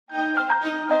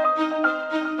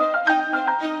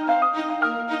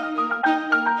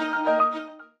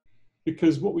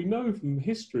Because what we know from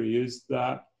history is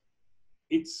that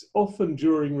it's often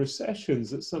during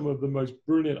recessions that some of the most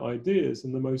brilliant ideas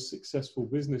and the most successful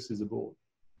businesses are born.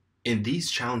 In these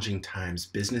challenging times,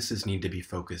 businesses need to be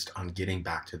focused on getting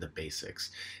back to the basics,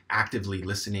 actively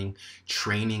listening,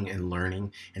 training and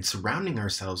learning, and surrounding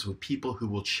ourselves with people who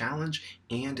will challenge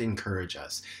and encourage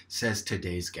us, says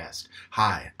today's guest.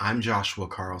 Hi, I'm Joshua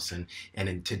Carlson, and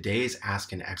in today's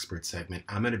Ask an Expert segment,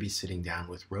 I'm going to be sitting down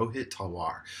with Rohit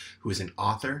Talwar, who is an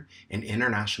author, an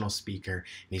international speaker,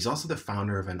 and he's also the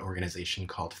founder of an organization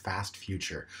called Fast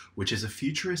Future, which is a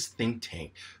futurist think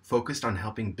tank focused on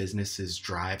helping businesses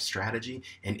drive strategy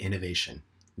and innovation.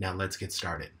 Now let's get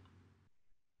started.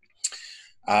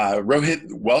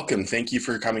 Rohit, welcome. Thank you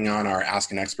for coming on our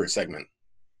Ask an Expert segment.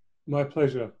 My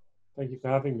pleasure. Thank you for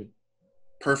having me.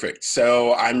 Perfect.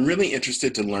 So I'm really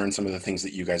interested to learn some of the things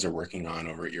that you guys are working on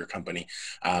over at your company.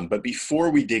 But before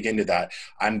we dig into that,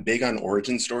 I'm big on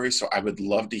origin stories, so I would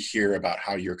love to hear about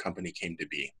how your company came to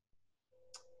be.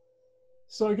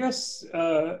 So I guess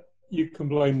you can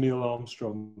blame Neil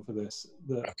Armstrong for this.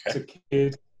 As a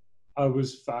kid, I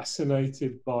was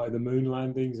fascinated by the moon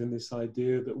landings and this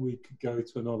idea that we could go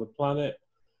to another planet.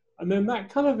 And then that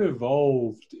kind of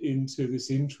evolved into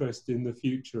this interest in the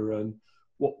future and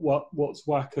what's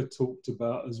Wacker talked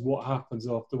about as what happens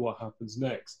after what happens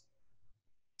next.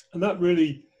 And that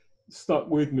really stuck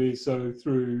with me. So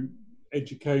through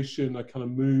education, I kind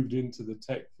of moved into the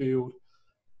tech field,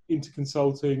 into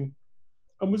consulting,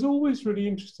 and was always really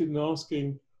interested in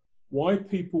asking why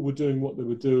people were doing what they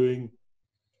were doing,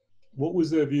 what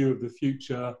was their view of the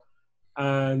future,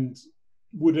 and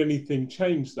would anything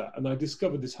change that? And I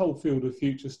discovered this whole field of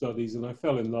future studies and I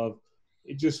fell in love.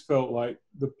 It just felt like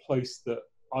the place that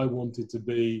I wanted to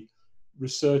be,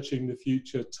 researching the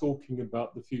future, talking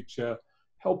about the future,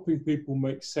 helping people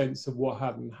make sense of what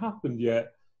hadn't happened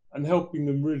yet, and helping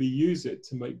them really use it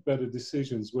to make better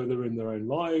decisions, whether in their own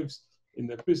lives, in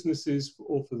their businesses,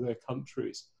 or for their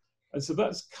countries. And so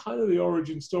that's kind of the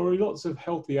origin story. Lots of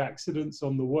healthy accidents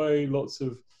on the way, lots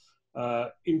of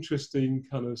interesting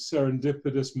kind of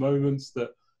serendipitous moments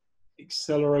that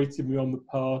accelerated me on the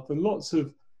path, and lots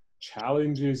of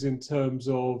challenges in terms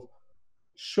of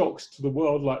shocks to the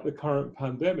world like the current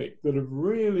pandemic that have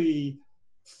really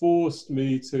forced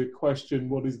me to question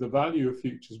what is the value of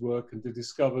futures work and to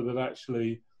discover that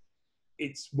actually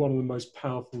it's one of the most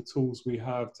powerful tools we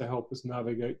have to help us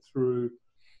navigate through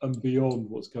and beyond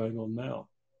what's going on now.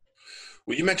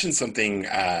 Well, you mentioned something,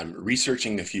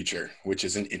 researching the future, which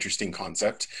is an interesting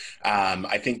concept.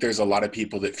 I think there's a lot of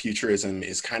people that futurism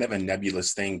is kind of a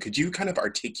nebulous thing. Could you kind of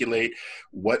articulate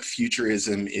what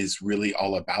futurism is really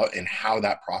all about and how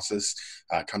that process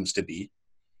comes to be?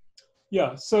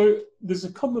 Yeah, so there's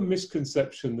a common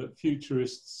misconception that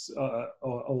futurists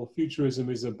or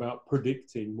futurism is about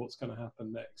predicting what's going to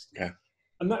happen next. Yeah.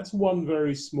 And that's one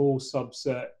very small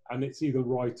subset, and it's either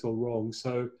right or wrong.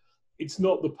 So it's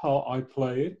not the part I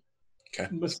play in.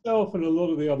 Okay. Myself and a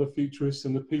lot of the other futurists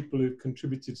and the people who've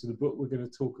contributed to the book we're going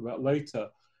to talk about later,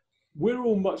 we're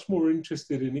all much more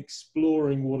interested in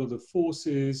exploring what are the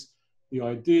forces, the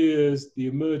ideas, the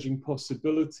emerging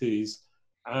possibilities,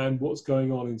 and what's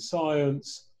going on in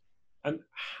science, and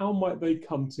how might they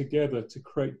come together to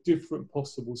create different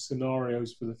possible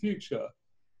scenarios for the future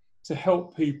to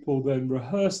help people then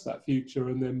rehearse that future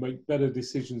and then make better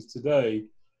decisions today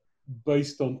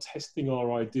based on testing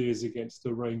our ideas against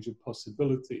a range of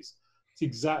possibilities. It's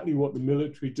exactly what the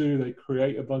military do. They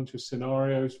create a bunch of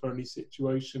scenarios for any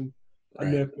situation,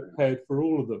 and they're prepared for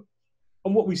all of them.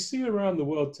 And what we see around the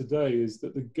world today is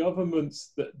that the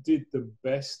governments that did the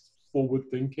best forward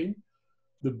thinking,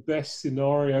 the best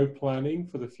scenario planning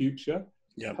for the future,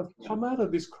 have come out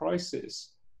of this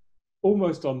crisis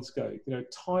almost unscathed. You know,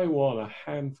 Taiwan, a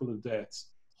handful of deaths,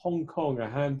 Hong Kong, a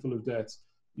handful of deaths,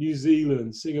 New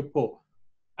Zealand, Singapore.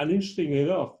 And interestingly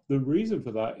enough, the reason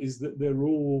for that is that they're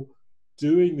all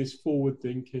doing this forward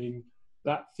thinking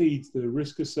that feeds their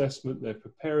risk assessment, their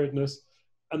preparedness,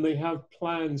 and they have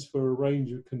plans for a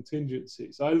range of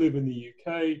contingencies. I live in the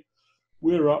UK.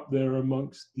 We're up there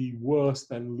amongst the worst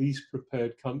and least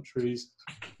prepared countries,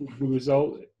 with the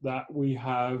result that we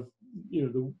have, you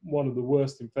know, one of the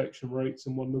worst infection rates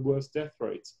and one of the worst death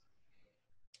rates.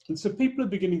 And so people are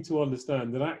beginning to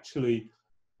understand that actually,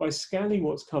 by scanning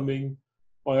what's coming,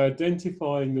 by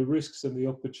identifying the risks and the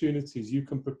opportunities, you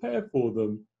can prepare for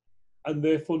them and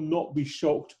therefore not be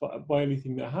shocked by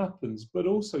anything that happens. But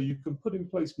also you can put in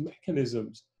place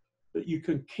mechanisms that you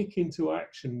can kick into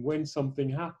action when something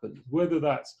happens, whether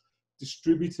that's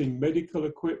distributing medical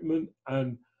equipment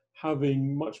and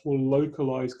having much more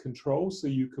localized control so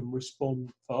you can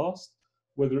respond fast,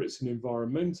 whether it's an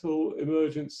environmental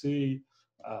emergency,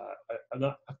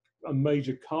 a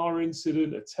major car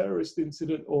incident, a terrorist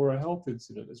incident, or a health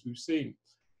incident, as we've seen.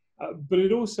 But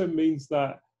it also means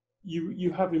that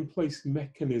you have in place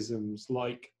mechanisms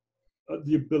like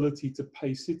the ability to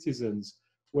pay citizens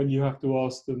when you have to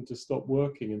ask them to stop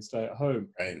working and stay at home.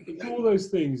 Right. It's all those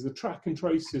things, the track and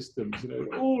trace systems,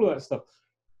 all of that stuff.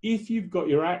 If you've got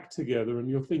your act together and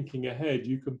you're thinking ahead,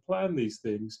 you can plan these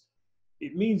things.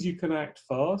 It means you can act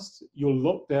fast. Your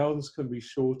lockdowns can be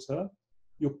shorter.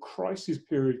 Your crisis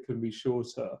period can be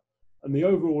shorter. And the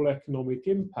overall economic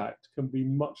impact can be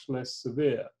much less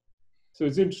severe. So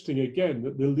it's interesting, again,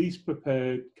 that the least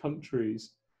prepared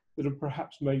countries that have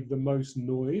perhaps made the most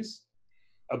noise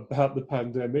about the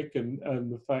pandemic and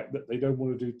the fact that they don't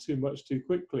want to do too much too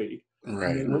quickly,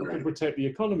 Right. and they want to protect the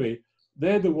economy,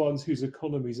 they're the ones whose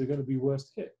economies are going to be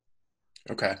worst hit.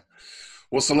 Okay.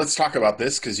 Well, so let's talk about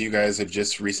this, because you guys have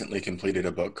just recently completed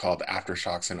a book called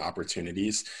Aftershocks and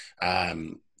Opportunities.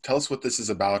 Tell us what this is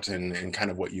about and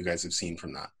kind of what you guys have seen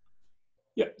from that.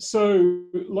 Yeah, so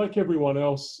like everyone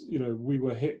else, we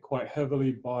were hit quite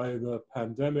heavily by the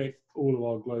pandemic. All of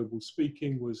our global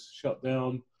speaking was shut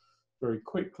down very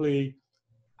quickly.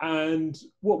 And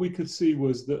what we could see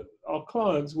was that our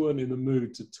clients weren't in the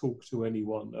mood to talk to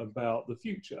anyone about the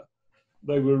future.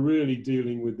 They were really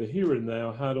dealing with the here and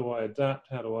now. How do I adapt?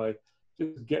 How do I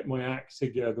just get my act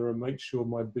together and make sure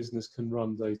my business can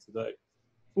run day to day?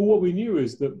 But what we knew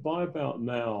is that by about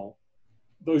now,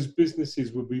 those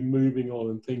businesses would be moving on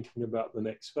and thinking about the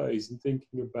next phase and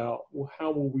thinking about, well,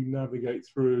 how will we navigate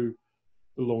through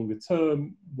the longer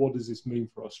term? What does this mean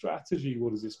for our strategy?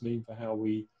 What does this mean for how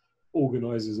we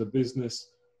organize as a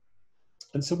business?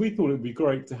 And so we thought it would be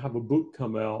great to have a book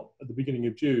come out at the beginning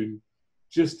of June,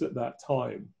 just at that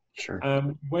time. Sure.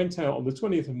 And went out on the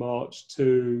 20th of March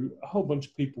to a whole bunch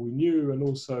of people we knew and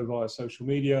also via social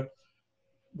media.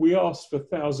 We asked for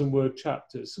 1,000-word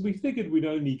chapters. So we figured we'd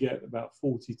only get about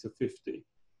 40 to 50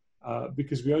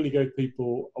 because we only gave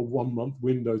people a 1-month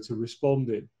window to respond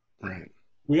in. Right.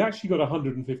 We actually got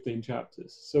 115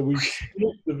 chapters. So we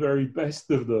split the very best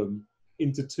of them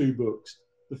into 2 books.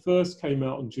 The first came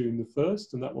out on June the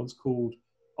 1st, and that one's called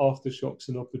Aftershocks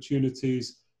and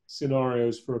Opportunities,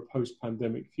 Scenarios for a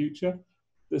Post-Pandemic Future.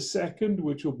 The second,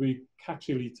 which will be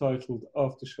catchily titled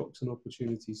Aftershocks and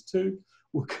Opportunities 2,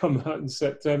 will come out in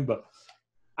September.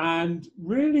 And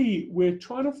really, we're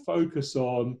trying to focus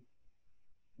on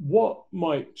what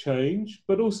might change,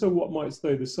 but also what might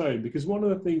stay the same. Because one of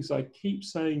the things I keep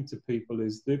saying to people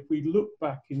is that if we look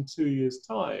back in 2 years'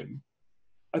 time,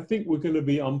 I think we're going to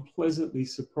be unpleasantly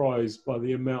surprised by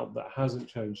the amount that hasn't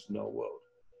changed in our world.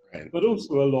 Right. But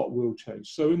also a lot will change.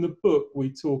 So in the book, we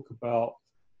talk about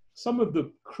some of the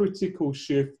critical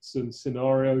shifts and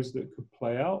scenarios that could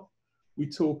play out. We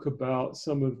talk about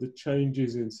some of the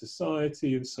changes in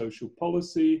society and social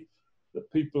policy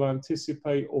that people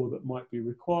anticipate or that might be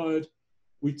required.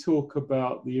 We talk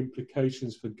about the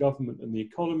implications for government and the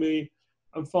economy.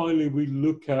 And finally, we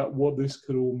look at what this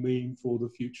could all mean for the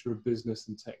future of business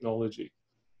and technology.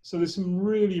 So there's some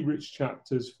really rich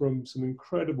chapters from some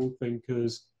incredible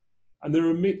thinkers. And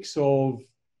they're a mix of,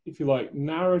 if you like,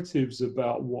 narratives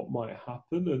about what might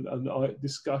happen and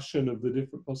discussion of the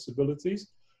different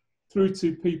possibilities, through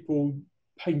to people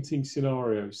painting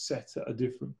scenarios set at a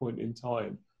different point in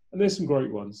time. And there's some great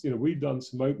ones. We've done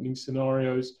some opening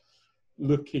scenarios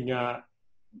looking at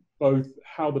both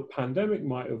how the pandemic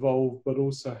might evolve, but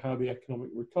also how the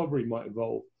economic recovery might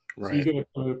evolve. Right. So you're going to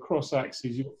kind of cross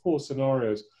axes, you've got 4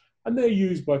 scenarios, and they're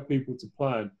used by people to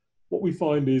plan. What we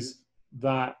find is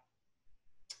that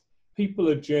people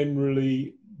are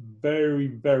generally very,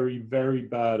 very, very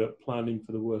bad at planning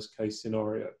for the worst case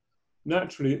scenario.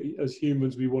 Naturally, as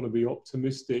humans, we want to be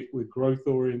optimistic, we're growth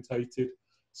orientated.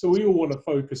 So we all want to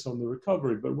focus on the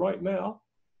recovery. But right now,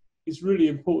 it's really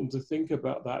important to think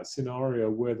about that scenario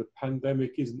where the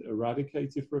pandemic isn't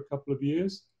eradicated for a couple of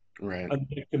years. Right. And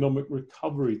the economic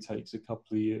recovery takes a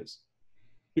couple of years.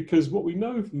 Because what we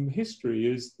know from history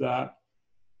is that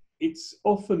it's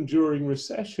often during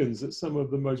recessions that some of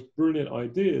the most brilliant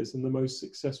ideas and the most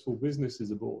successful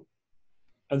businesses are born.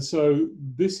 And so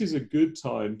this is a good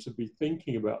time to be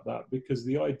thinking about that, because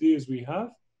the ideas we have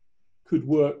could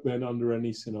work then under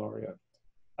any scenario.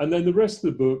 And then the rest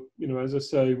of the book, as I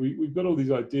say, we've got all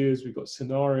these ideas, we've got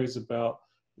scenarios about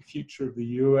the future of the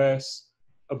US,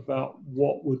 about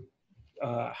what would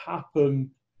happen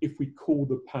if we call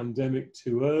the pandemic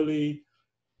too early,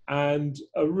 and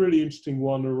a really interesting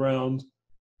one around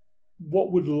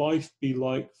what would life be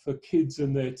like for kids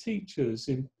and their teachers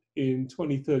in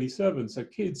 2037. So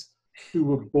kids who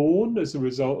were born as a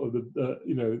result of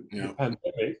the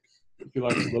pandemic if you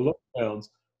like, of the lockdowns,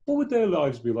 what would their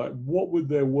lives be like? What would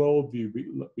their worldview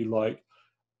be like?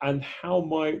 And how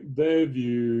might their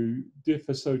view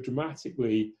differ so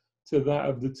dramatically to that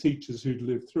of the teachers who'd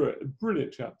lived through it? A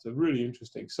brilliant chapter, really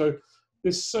interesting. So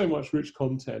there's so much rich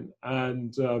content,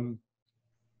 and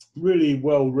really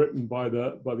well written by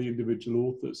the individual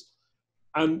authors.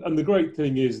 And the great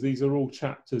thing is these are all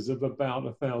chapters of about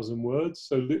 1,000 words.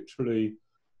 So literally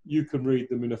you can read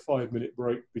them in a 5-minute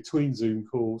break between Zoom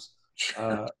calls.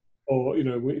 Or, you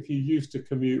know, if you used to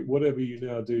commute, whatever you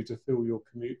now do to fill your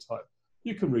commute time,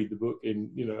 you can read the book in,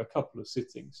 you know, a couple of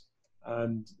sittings.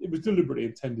 And it was deliberately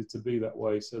intended to be that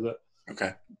way, so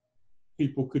that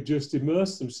people could just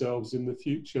immerse themselves in the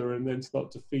future and then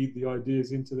start to feed the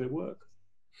ideas into their work.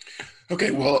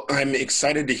 Okay, well, I'm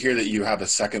excited to hear that you have a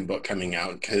second book coming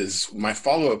out, because my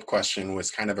follow-up question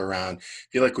was kind of around, I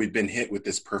feel like we've been hit with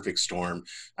this perfect storm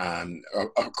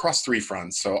across 3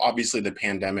 fronts. So obviously the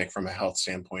pandemic from a health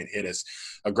standpoint hit us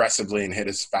aggressively and hit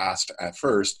us fast at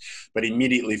first, but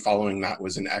immediately following that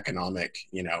was an economic,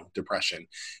 you know, depression.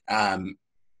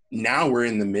 Now we're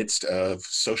in the midst of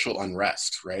social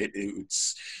unrest, right?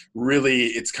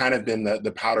 It's kind of been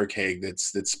the powder keg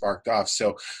that's sparked off.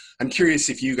 So I'm curious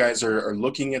if you guys are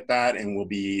looking at that and will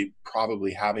be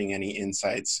probably having any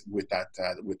insights with that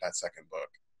second book.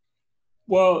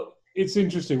 Well, it's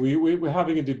interesting. We're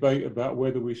having a debate about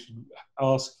whether we should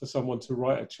ask for someone to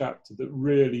write a chapter that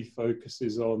really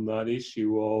focuses on that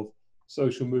issue of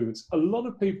social movements. A lot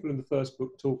of people in the first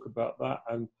book talk about that,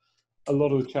 and a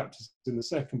lot of the chapters in the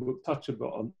second book touch a bit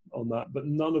on that, but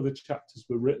none of the chapters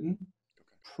were written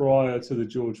prior to the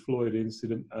George Floyd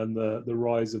incident and the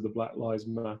rise of the Black Lives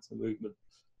Matter movement,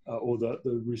 or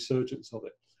the resurgence of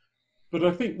it. But I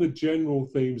think the general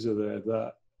themes are there,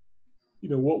 that, you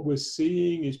know, what we're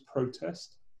seeing is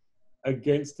protest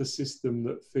against a system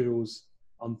that feels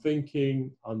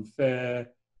unthinking, unfair,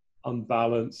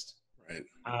 unbalanced, right.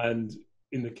 And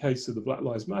in the case of the Black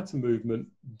Lives Matter movement,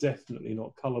 definitely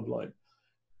not colorblind.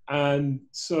 And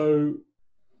so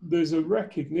there's a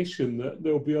recognition that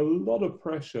there'll be a lot of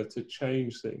pressure to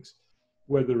change things,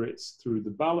 whether it's through the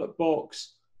ballot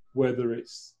box, whether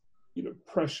it's, you know,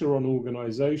 pressure on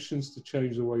organizations to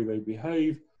change the way they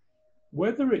behave,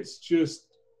 whether it's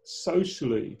just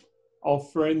socially, our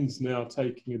friends now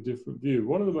taking a different view.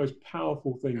 One of the most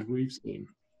powerful things we've seen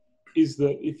is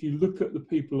that if you look at the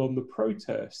people on the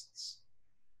protests,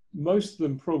 most of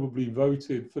them probably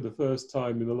voted for the first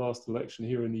time in the last election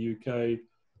here in the UK,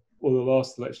 or the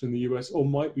last election in the US, or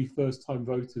might be first-time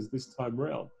voters this time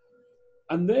around.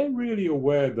 And they're really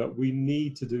aware that we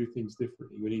need to do things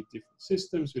differently. We need different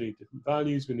systems, we need different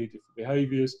values, we need different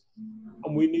behaviors,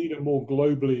 and we need a more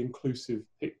globally inclusive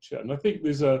picture. And I think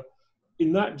there's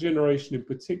in that generation in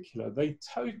particular, they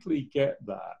totally get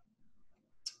that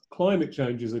climate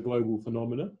change is a global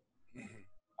phenomenon,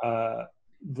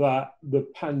 that the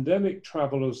pandemic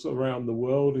travels around the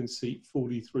world in seat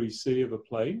 43C of a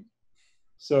plane.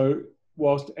 So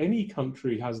whilst any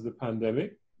country has the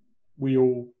pandemic, we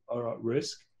all are at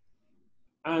risk.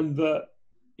 And that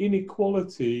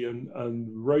inequality and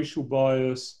racial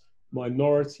bias,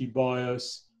 minority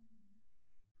bias,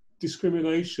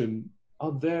 discrimination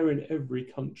are there in every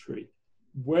country,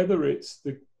 whether it's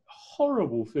the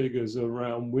horrible figures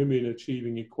around women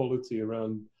achieving equality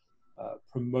around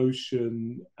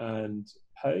promotion and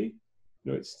pay.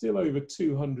 You know, it's still over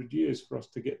 200 years for us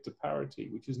to get to parity,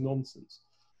 which is nonsense.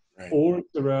 Right. Or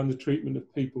it's around the treatment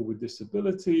of people with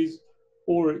disabilities,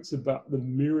 or it's about the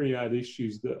myriad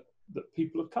issues that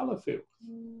people of color feel.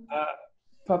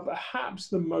 But perhaps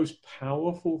the most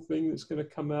powerful thing that's going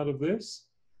to come out of this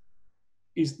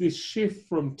is this shift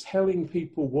from telling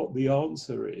people what the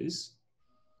answer is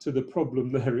to the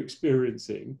problem they're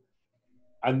experiencing,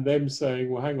 and them saying,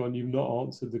 well, hang on, you've not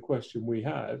answered the question we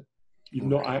had. You've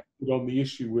not acted on the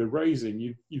issue we're raising.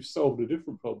 You've solved a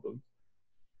different problem.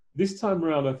 This time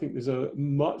around, I think there's a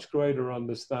much greater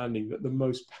understanding that the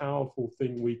most powerful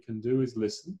thing we can do is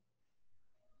listen.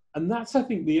 And that's, I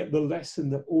think, the lesson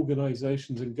that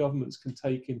organizations and governments can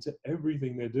take into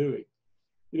everything they're doing.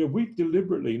 You know, we've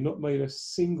deliberately not made a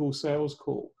single sales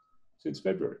call since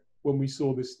February when we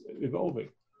saw this evolving.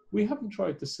 We haven't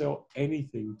tried to sell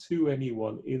anything to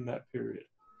anyone in that period.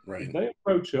 Right. If they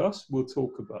approach us, we'll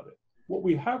talk about it. What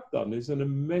we have done is an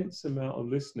immense amount of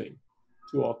listening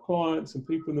to our clients and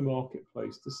people in the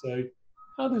marketplace to say,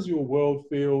 how does your world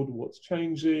feel? What's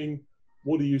changing?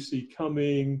 What do you see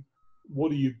coming?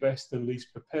 What are you best and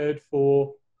least prepared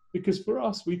for? Because for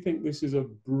us, we think this is a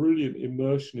brilliant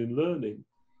immersion in learning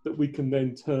that we can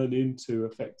then turn into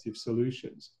effective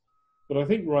solutions. But I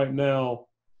think right now,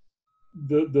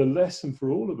 the lesson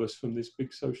for all of us from this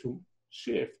big social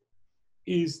shift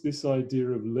is this idea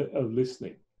of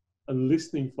listening, and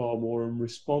listening far more and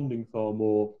responding far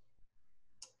more.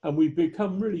 And we've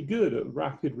become really good at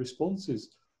rapid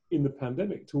responses in the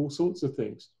pandemic to all sorts of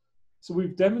things. So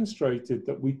we've demonstrated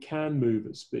that we can move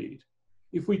at speed.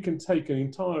 If we can take an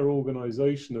entire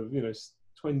organization of,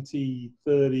 20,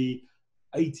 30,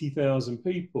 80,000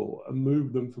 people and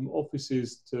move them from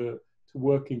offices to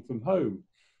working from home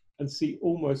and see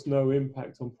almost no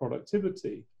impact on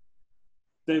productivity,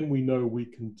 then we know we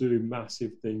can do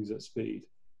massive things at speed.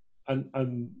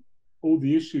 And all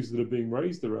the issues that are being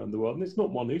raised around the world, and it's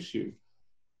not one issue,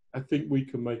 I think we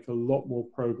can make a lot more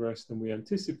progress than we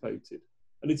anticipated.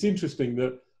 And it's interesting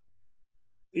that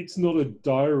it's not a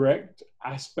direct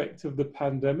aspect of the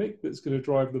pandemic that's going to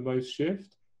drive the most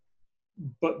shift,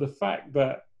 but the fact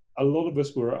that a lot of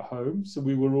us were at home, so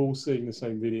we were all seeing the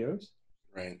same videos.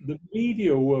 Right. The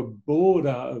media were bored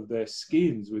out of their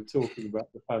skins with talking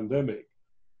about the pandemic.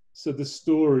 So the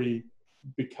story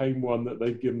became one that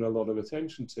they've given a lot of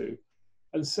attention to.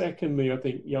 And secondly, I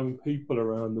think young people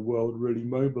around the world really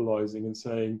mobilizing and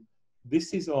saying,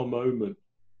 this is our moment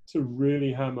to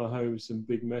really hammer home some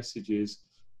big messages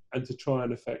and to try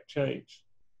and affect change.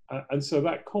 And so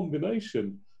that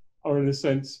combination are, in a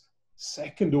sense,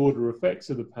 second order effects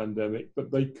of the pandemic,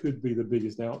 but they could be the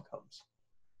biggest outcomes.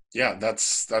 Yeah,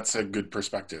 that's a good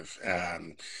perspective.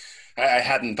 I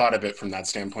hadn't thought of it from that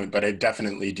standpoint, but I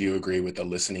definitely do agree with the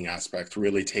listening aspect,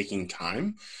 really taking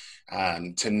time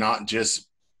to not just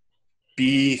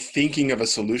be thinking of a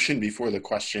solution before the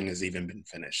question has even been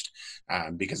finished,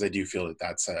 because I do feel that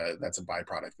that's a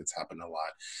byproduct that's happened a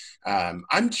lot.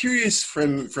 I'm curious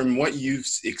from what you've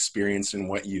experienced and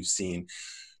what you've seen,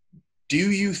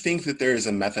 do you think that there is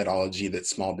a methodology that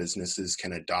small businesses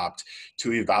can adopt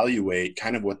to evaluate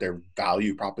kind of what their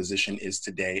value proposition is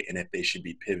today and if they should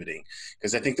be pivoting?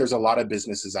 Because I think there's a lot of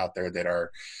businesses out there that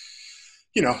are,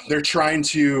 they're trying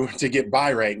to get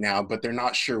by right now, but they're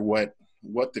not sure what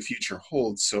the future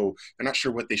holds. So they're not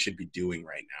sure what they should be doing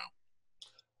right now.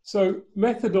 So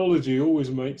methodology always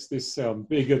makes this sound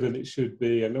bigger than it should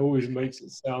be, and always makes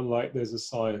it sound like there's a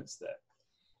science there.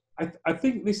 I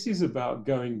think this is about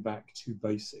going back to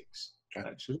basics,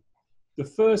 actually. The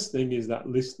first thing is that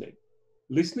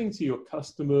listening to your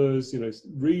customers,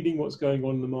 reading what's going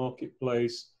on in the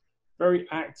marketplace, very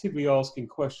actively asking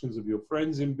questions of your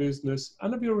friends in business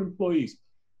and of your employees.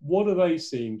 What are they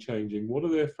seeing changing? What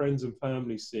are their friends and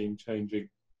family seeing changing?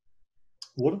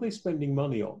 What are they spending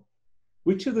money on?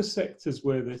 Which are the sectors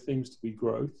where there seems to be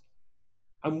growth?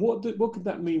 And what could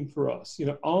that mean for us?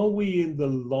 Are we in the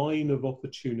line of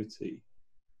opportunity?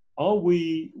 Are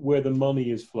we where the money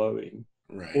is flowing?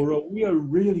 Right. Or are we a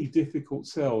really difficult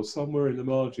sell somewhere in the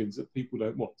margins that people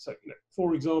don't want? So,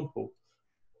 for example,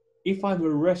 if I'm a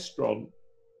restaurant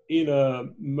in a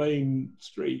main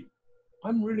street,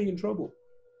 I'm really in trouble.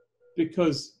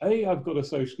 Because A, I've got to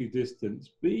socially distance.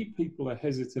 B, people are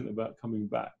hesitant about coming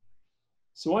back.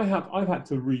 So I've had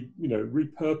to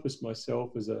repurpose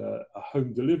myself as a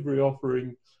home delivery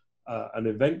offering, an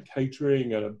event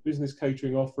catering, and a business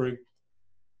catering offering.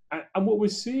 And what we're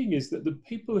seeing is that the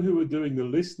people who are doing the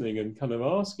listening and kind of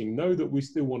asking know that we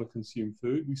still want to consume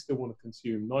food, we still want to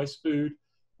consume nice food,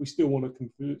 we still want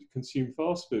to consume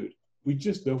fast food. We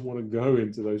just don't want to go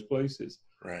into those places.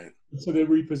 Right. So they're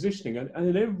repositioning. And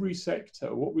in every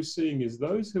sector, what we're seeing is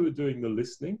those who are doing the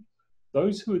listening,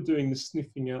 those who are doing the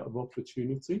sniffing out of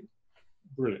opportunity,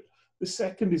 brilliant. The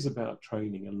second is about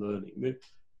training and learning.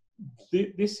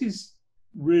 This is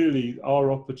really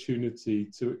our opportunity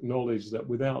to acknowledge that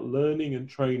without learning and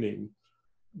training,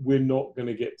 we're not going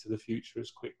to get to the future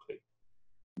as quickly.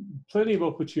 Plenty of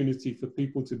opportunity for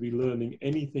people to be learning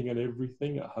anything and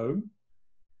everything at home.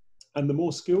 And the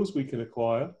more skills we can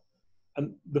acquire,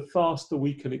 and the faster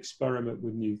we can experiment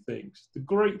with new things. The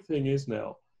great thing is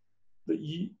now that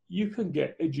you can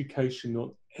get education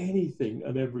on anything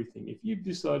and everything. If you've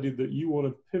decided that you want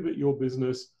to pivot your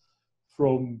business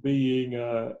from being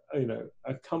a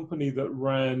company that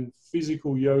ran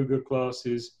physical yoga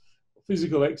classes,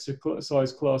 physical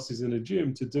exercise classes in a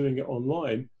gym, to doing it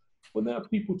online, well, now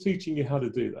people teaching you how to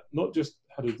do that, not just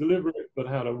how to deliver it, but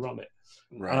how to run it.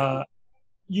 Right.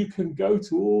 You can go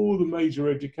to all the major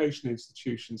education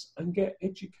institutions and get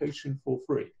education for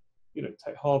free.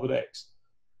 Take Harvard X.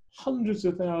 Hundreds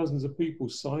of thousands of people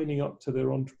signing up to their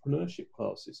entrepreneurship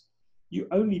classes. You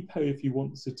only pay if you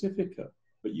want the certificate,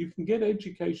 but you can get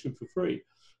education for free.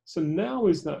 So now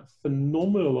is that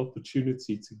phenomenal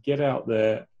opportunity to get out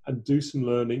there and do some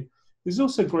learning. There's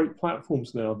also great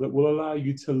platforms now that will allow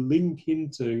you to link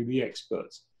into the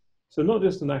experts. So not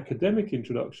just an academic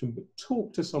introduction, but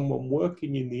talk to someone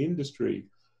working in the industry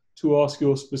to ask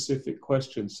your specific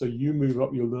questions so you move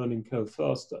up your learning curve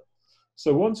faster.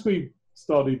 So once we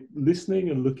started listening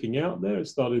and looking out there and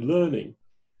started learning,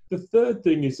 the third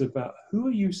thing is about who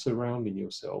are you surrounding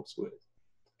yourselves with?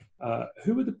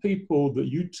 Who are the people that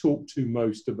you talk to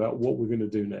most about what we're going to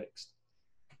do next?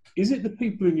 Is it the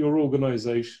people in your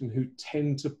organization who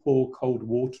tend to pour cold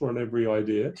water on every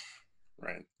idea,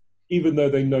 Right. even though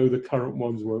they know the current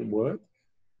ones won't work?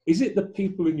 Is it the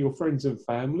people in your friends and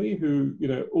family who, you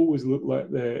know, always look like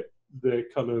they're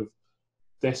kind of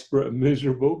desperate and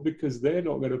miserable because they're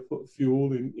not going to put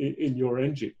fuel in your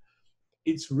engine?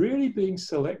 It's really being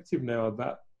selective now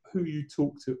about who you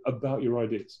talk to about your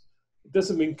ideas. It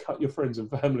doesn't mean cut your friends and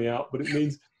family out, but it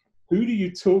means who do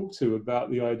you talk to about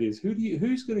the ideas?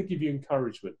 Who's going to give you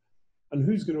encouragement? And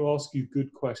who's going to ask you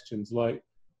good questions like,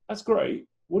 that's great,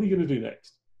 what are you going to do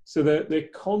next? So they're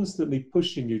constantly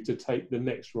pushing you to take the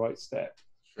next right step.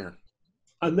 Sure.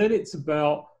 And then it's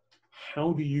about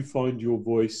how do you find your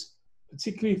voice,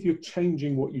 particularly if you're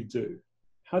changing what you do.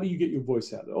 How do you get your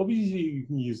voice out there? Obviously, you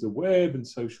can use the web and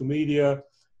social media.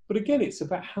 But again, it's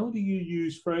about how do you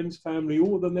use friends, family,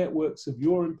 all the networks of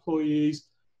your employees.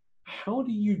 How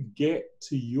do you get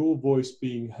to your voice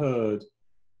being heard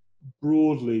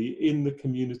broadly in the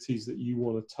communities that you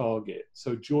want to target?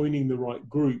 So joining the right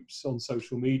groups on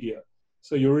social media.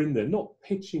 So you're in there, not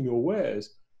pitching your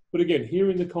wares, but again,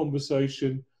 hearing the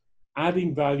conversation,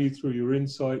 adding value through your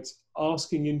insights,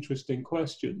 asking interesting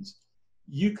questions.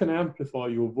 You can amplify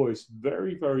your voice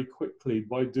very, very quickly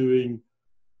by doing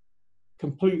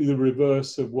completely the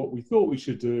reverse of what we thought we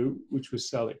should do, which was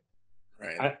selling.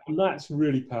 Right. And that's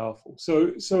really powerful.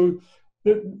 So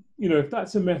that, you know, if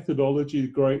that's a methodology,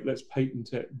 great, let's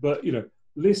patent it. But, you know,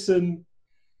 listen,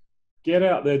 get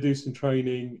out there, do some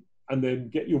training, and then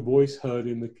get your voice heard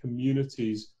in the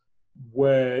communities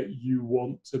where you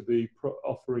want to be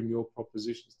offering your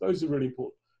propositions. Those are really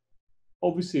important.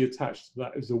 Obviously, attached to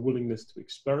that is a willingness to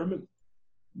experiment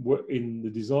in the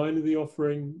design of the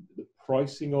offering, the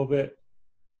pricing of it,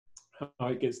 how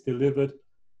it gets delivered,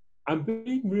 and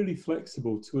being really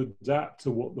flexible to adapt to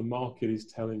what the market is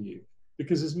telling you.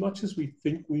 Because as much as we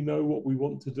think we know what we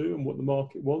want to do and what the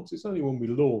market wants, it's only when we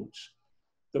launch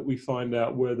that we find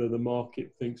out whether the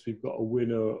market thinks we've got a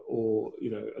winner or,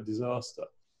 you know, a disaster.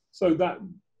 So that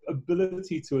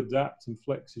ability to adapt and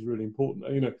flex is really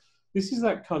important. You know, this is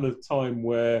that kind of time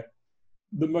where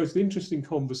the most interesting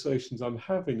conversations I'm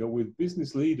having are with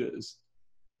business leaders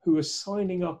who are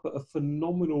signing up at a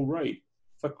phenomenal rate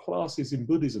for classes in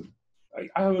Buddhism.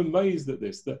 I'm amazed at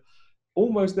this, that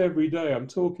almost every day I'm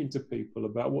talking to people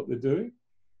about what they're doing.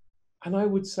 And I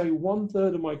would say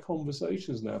 1/3 of my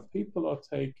conversations now, people are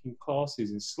taking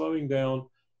classes in slowing down,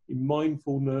 in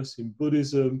mindfulness, in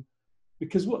Buddhism,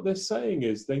 because what they're saying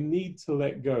is they need to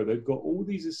let go. They've got all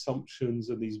these assumptions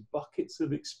and these buckets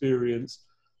of experience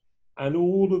and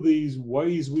all of these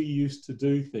ways we used to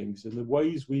do things and the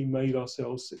ways we made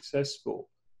ourselves successful.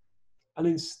 And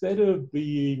instead of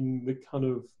being the kind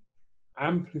of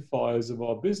amplifiers of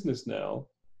our business now,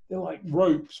 they're like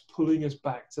ropes pulling us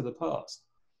back to the past.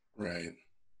 Right.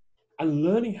 And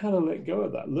learning how to let go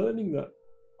of that, learning that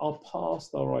our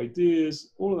past, our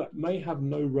ideas, all of that may have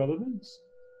no relevance,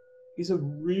 is a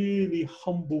really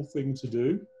humble thing to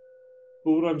do.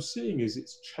 But what I'm seeing is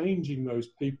it's changing those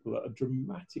people at a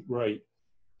dramatic rate.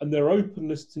 And their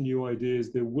openness to new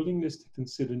ideas, their willingness to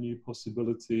consider new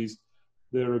possibilities,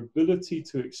 their ability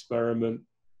to experiment,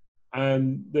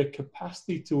 and their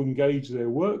capacity to engage their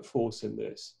workforce in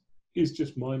this is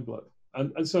just mind-blowing.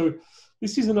 And so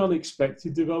this is an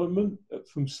unexpected development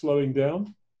from slowing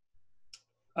down,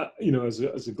 you know, as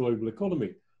a global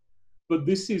economy. But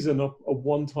this is a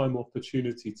one-time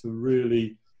opportunity to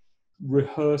really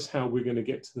rehearse how we're going to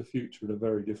get to the future in a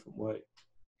very different way.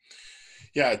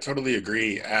 Yeah, I totally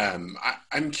agree.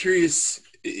 I'm curious,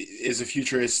 as a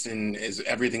futurist and as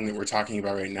everything that we're talking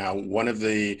about right now, one of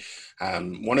the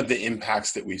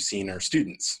impacts that we've seen are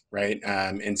students, right?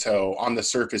 And so on the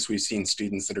surface, we've seen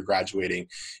students that are graduating,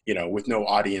 you know, with no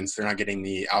audience. They're not getting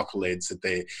the accolades that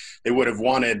they would have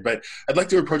wanted. But I'd like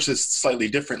to approach this slightly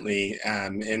differently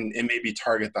and maybe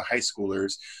target the high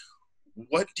schoolers.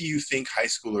 What do you think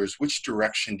which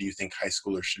direction do you think high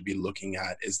schoolers should be looking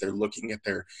at as they're looking at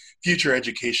their future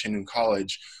education in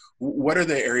college? What are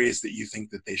the areas that you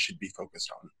think that they should be focused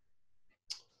on?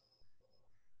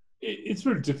 It's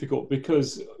very difficult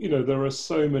because, you know, there are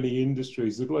so many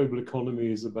industries. The global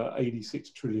economy is about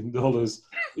 $86 trillion.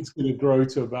 It's going to grow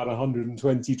to about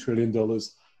 $120 trillion.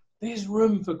 There's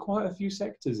room for quite a few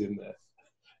sectors in there,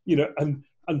 you know, and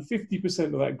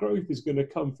 50% of that growth is going to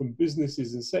come from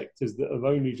businesses and sectors that have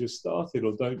only just started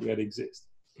or don't yet exist.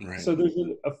 Right. So there's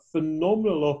a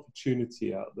phenomenal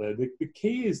opportunity out there. The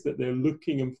key is that they're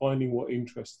looking and finding what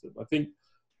interests them. I think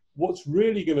what's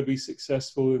really going to be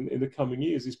successful in the coming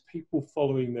years is people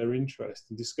following their interest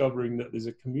and discovering that there's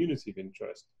a community of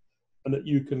interest, and that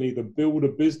you can either build a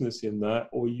business in that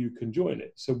or you can join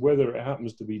it. So whether it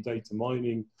happens to be data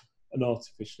mining and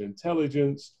artificial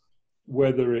intelligence,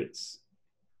 whether it's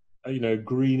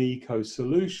green eco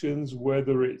solutions,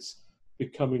 whether it's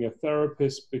becoming a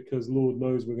therapist, because Lord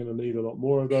knows we're going to need a lot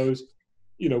more of those.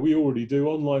 We already do.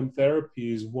 Online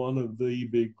therapy is one of the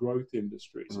big growth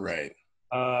industries. Right.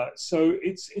 So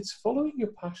it's following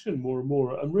your passion more and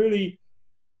more, and really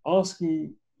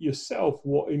asking yourself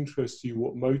what interests you,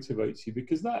 what motivates you,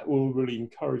 because that will really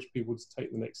encourage people to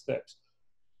take the next steps.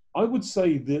 I would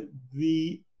say that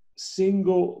the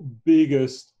single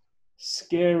biggest,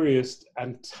 scariest,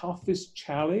 and toughest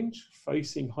challenge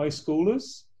facing high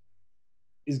schoolers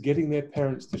is getting their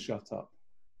parents to shut up.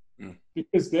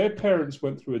 Because their parents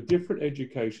went through a different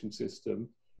education system,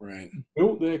 right,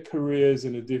 built their careers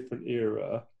in a different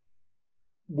era,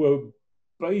 were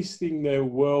basing their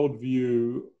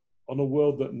worldview on a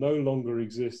world that no longer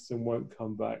exists and won't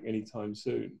come back anytime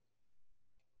soon.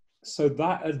 So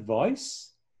that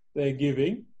advice they're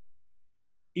giving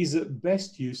is at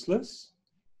best useless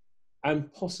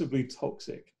and possibly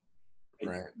toxic.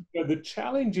 right, The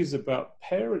challenge is about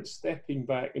parents stepping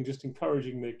back and just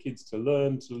encouraging their kids to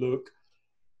learn, to look,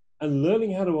 and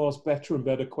learning how to ask better and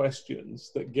better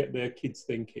questions that get their kids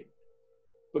thinking,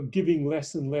 but giving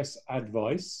less and less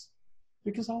advice,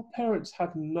 because our parents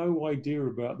have no idea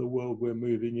about the world we're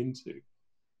moving into.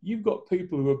 You've got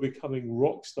people who are becoming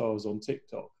rock stars on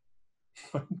TikTok.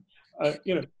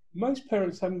 Most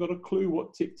parents haven't got a clue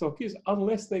what TikTok is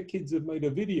unless their kids have made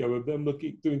a video of them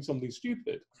doing something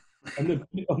stupid and then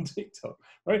put it on TikTok,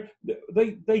 right?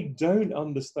 They don't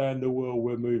understand the world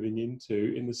we're moving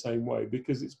into in the same way,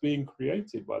 because it's being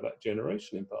created by that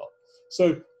generation in part.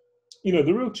 So,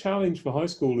 the real challenge for high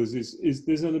schoolers is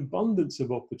there's an abundance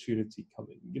of opportunity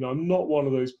coming. I'm not one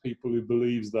of those people who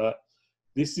believes that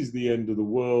this is the end of the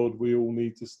world. We all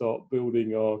need to start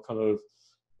building our kind of,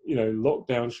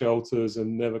 lockdown shelters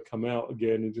and never come out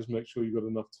again, and just make sure you've got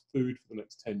enough food for the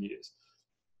next 10 years.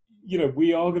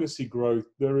 We are going to see growth.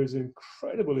 There is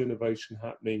incredible innovation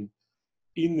happening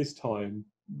in this time.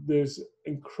 There's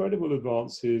incredible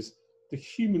advances. The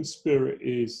human spirit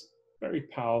is very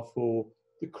powerful.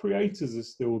 The creators are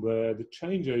still there. The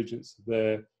change agents are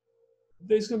there.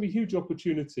 There's going to be huge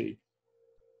opportunity.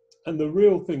 And the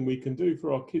real thing we can do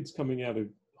for our kids coming out of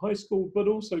high school, but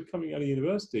also coming out of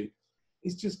university,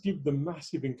 is just give them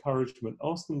massive encouragement,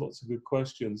 ask them lots of good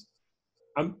questions,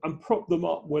 and prop them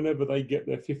up whenever they get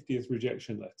their 50th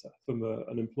rejection letter from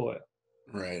an employer.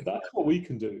 right. That's what we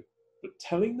can do. But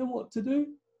telling them what to do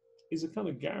is a kind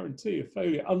of guarantee of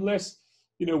failure, unless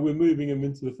we're moving them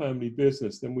into the family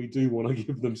business. Then we do want to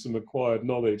give them some acquired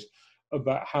knowledge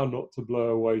about how not to blow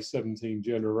away 17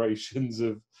 generations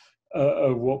of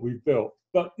what we've built.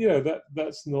 But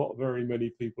that's not very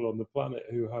many people on the planet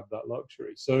who have that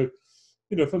luxury. So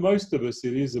for most of us,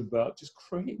 it is about just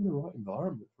creating the right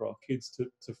environment for our kids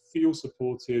to feel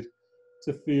supported,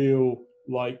 to feel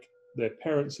like their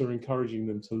parents are encouraging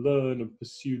them to learn and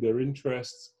pursue their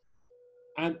interests,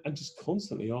 and just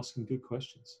constantly asking good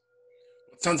questions.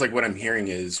 It sounds like what I'm hearing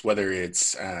is whether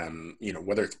it's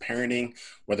whether it's parenting,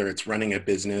 whether it's running a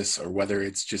business, or whether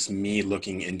it's just me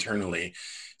looking internally,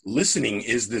 listening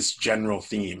is this general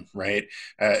theme, right?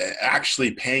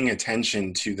 Actually paying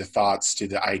attention to the thoughts, to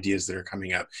the ideas that are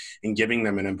coming up, and giving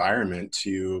them an environment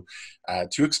to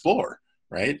explore,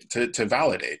 right? To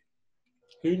validate.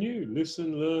 Who knew?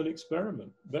 Listen, learn,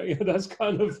 experiment.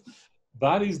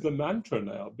 That is the mantra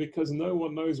now, because no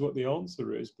one knows what the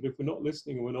answer is. But if we're not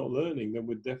listening and we're not learning, then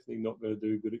we're definitely not going to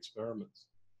do good experiments.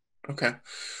 Okay.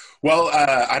 Well,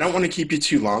 I don't want to keep you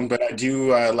too long, but I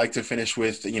do like to finish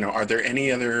with, are there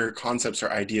any other concepts or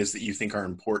ideas that you think are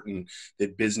important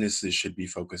that businesses should be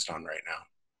focused on right now?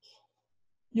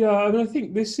 Yeah, and I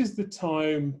think this is the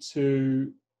time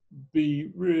to be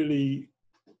really,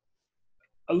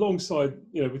 alongside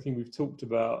everything we've talked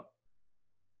about,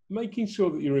 making sure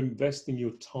that you're investing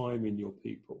your time in your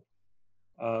people,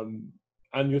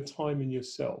 and your time in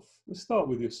yourself. Let's start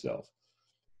with yourself.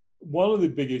 One of the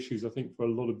big issues, I think, for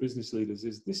a lot of business leaders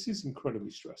is this is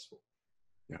incredibly stressful.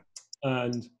 Yeah.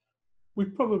 And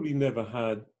we've probably never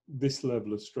had this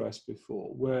level of stress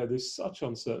before, where there's such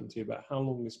uncertainty about how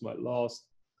long this might last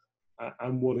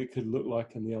and what it could look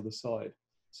like on the other side.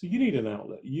 So you need an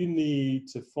outlet. You need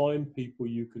to find people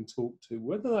you can talk to,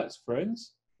 whether that's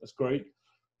friends, that's great.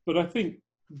 But I think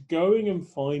going and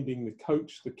finding the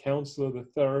coach, the counselor, the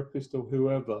therapist, or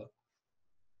whoever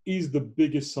is the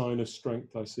biggest sign of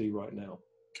strength I see right now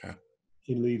Okay.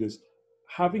 in leaders.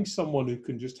 Having someone who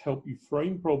can just help you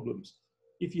frame problems.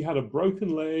 If you had a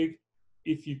broken leg,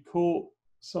 if you caught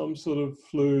some sort of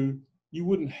flu, you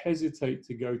wouldn't hesitate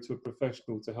to go to a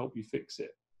professional to help you fix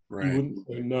it. You Right. wouldn't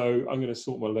say, no, I'm going to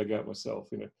sort my leg out myself.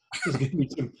 Just give me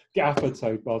some gaffer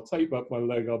tape. I'll tape up my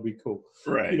leg. I'll be cool.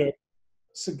 Right.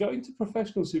 So going to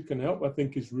professionals who can help, I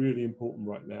think, is really important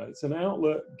right now. It's an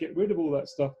outlet. Get rid of all that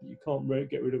stuff that you can't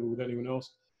get rid of with anyone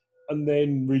else, and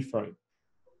then reframe.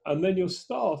 And then your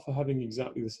staff are having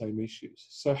exactly the same issues.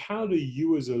 So how do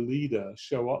you as a leader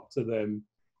show up to them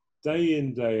day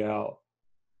in, day out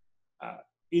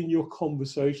in your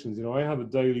conversations? I have a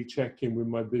daily check-in with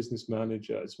my business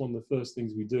manager. It's one of the first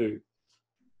things we do.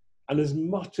 And as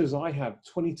much as I have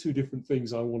 22 different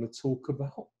things I want to talk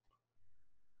about,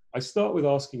 I start with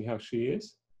asking how she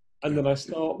is, and then I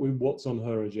start with what's on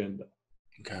her agenda.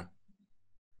 Okay.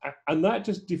 And that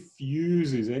just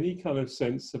diffuses any kind of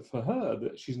sense of, for her,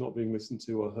 that she's not being listened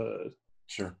to or heard.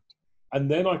 Sure. And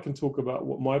then I can talk about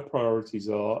what my priorities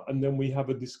are. And then we have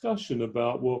a discussion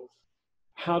about, well,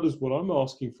 how does what I'm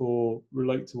asking for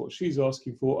relate to what she's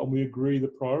asking for? And we agree the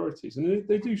priorities. And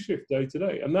they do shift day to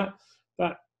day. And that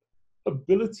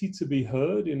ability to be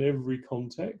heard in every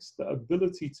context, that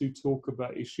ability to talk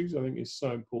about issues, I think is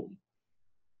so important.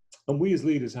 And we as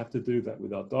leaders have to do that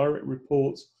with our direct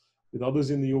reports, with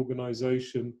others in the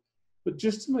organization, but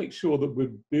just to make sure that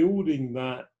we're building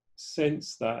that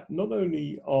sense that not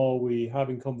only are we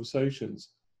having conversations,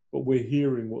 but we're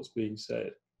hearing what's being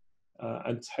said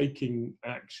and taking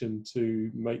action to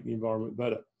make the environment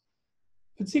better.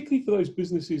 Particularly for those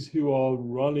businesses who are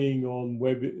running on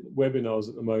webinars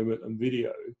at the moment and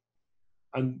video,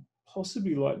 and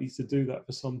possibly likely to do that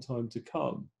for some time to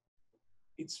come.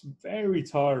 It's very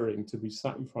tiring to be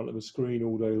sat in front of a screen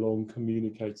all day long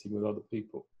communicating with other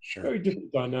people. Sure. Very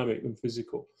different dynamic than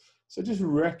physical. So just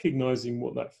recognizing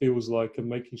what that feels like and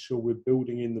making sure we're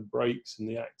building in the breaks and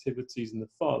the activities and the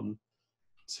fun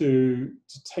to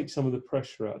take some of the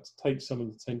pressure out, to take some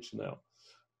of the tension out.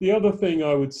 The other thing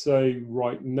I would say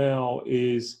right now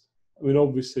is,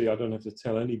 obviously I don't have to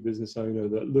tell any business owner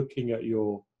that looking at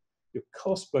your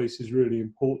cost base is really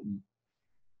important,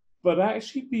 but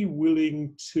actually be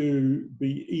willing to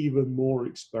be even more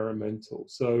experimental.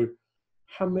 So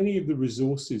how many of the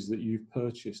resources that you've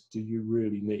purchased do you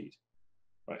really need?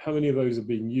 Right? How many of those are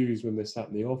being used when they're sat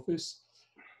in the office?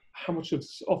 How much of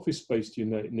office space do you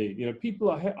need? People,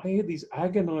 I hear these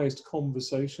agonized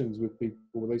conversations with people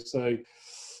where they say,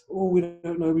 oh, we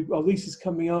don't know, our lease is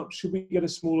coming up, should we get a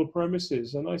smaller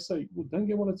premises? And I say, well, don't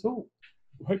get one at all,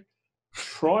 right?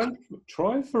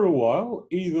 Try for a while,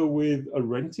 either with a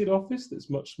rented office that's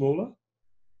much smaller,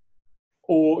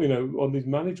 or on these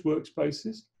managed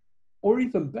workspaces, or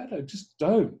even better, just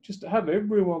have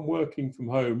everyone working from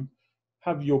home,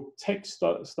 have your tech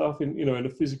stuff in in a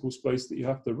physical space that you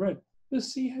have to rent. Let's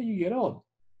see how you get on.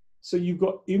 So you've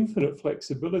got infinite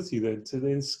flexibility then to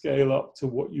then scale up to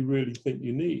what you really think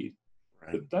you need.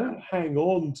 Right. But don't hang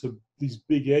on to these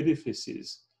big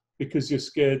edifices because you're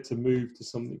scared to move to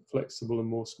something flexible and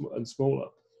more and smaller.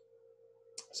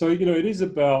 So, it is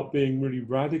about being really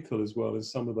radical as well in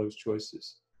some of those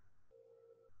choices.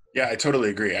 Yeah, I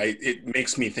totally agree. It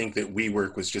makes me think that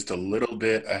WeWork was just a little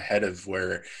bit ahead of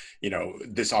where,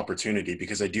 this opportunity,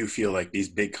 because I do feel like these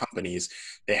big companies,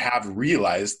 they have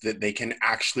realized that they can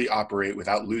actually operate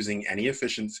without losing any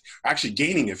efficiency, actually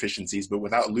gaining efficiencies, but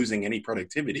without losing any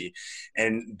productivity.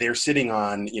 And they're sitting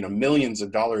on, millions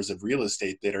of dollars of real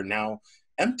estate that are now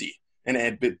empty and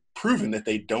had been proven that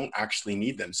they don't actually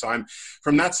need them. So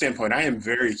from that standpoint, I am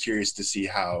very curious to see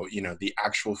how, the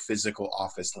actual physical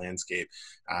office landscape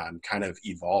kind of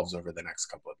evolves over the next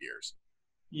couple of years.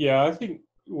 Yeah, I think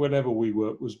whenever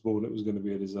WeWork was born, it was going to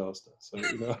be a disaster. So,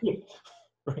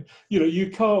 right? You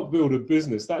can't build a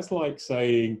business. That's like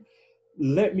saying,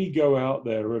 let me go out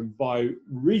there and buy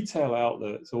retail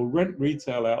outlets or rent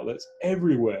retail outlets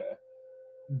everywhere,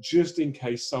 just in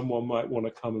case someone might want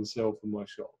to come and sell from my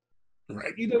shop.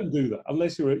 Right. You don't do that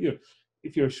unless you're,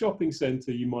 if you're a shopping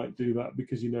center, you might do that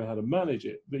because you know how to manage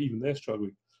it. But even they're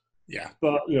struggling. Yeah.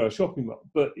 But a shopping mall.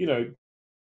 But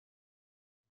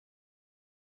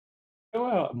go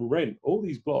out and rent all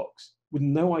these blocks with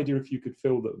no idea if you could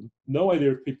fill them, no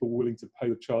idea if people were willing to pay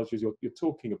the charges you're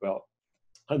talking about,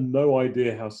 and no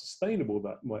idea how sustainable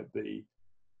that might be,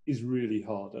 is really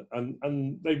hard.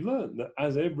 And they've learned that,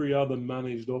 as every other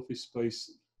managed office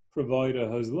space provider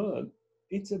has learned,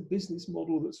 it's a business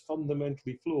model that's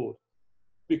fundamentally flawed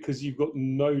because you've got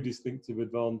no distinctive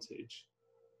advantage.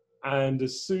 And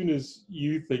as soon as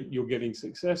you think you're getting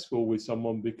successful with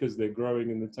someone because they're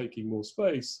growing and they're taking more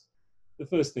space, the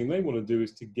first thing they want to do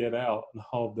is to get out and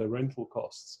halve their rental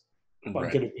costs, but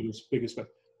Right. get a bigger space.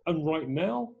 And right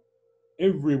now,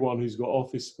 everyone who's got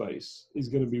office space is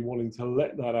going to be wanting to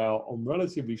let that out on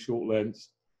relatively short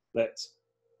lets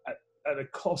at a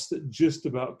cost that just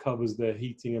about covers their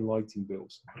heating and lighting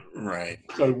bills. Right.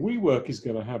 So WeWork is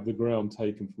going to have the ground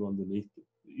taken from underneath.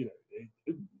 You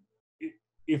know,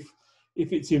 if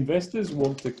its investors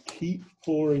want to keep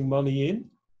pouring money in,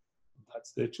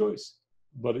 that's their choice.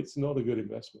 But it's not a good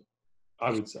investment, I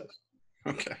would say.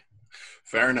 Okay.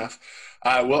 Fair enough.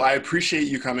 Well, I appreciate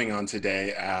you coming on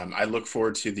today. I look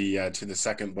forward to the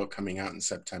second book coming out in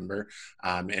September,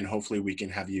 and hopefully we can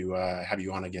have you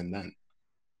on again then.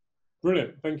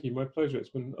 Brilliant. Thank you. My pleasure. It's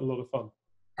been a lot of fun.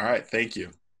 All right. Thank you.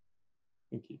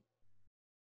 Thank you.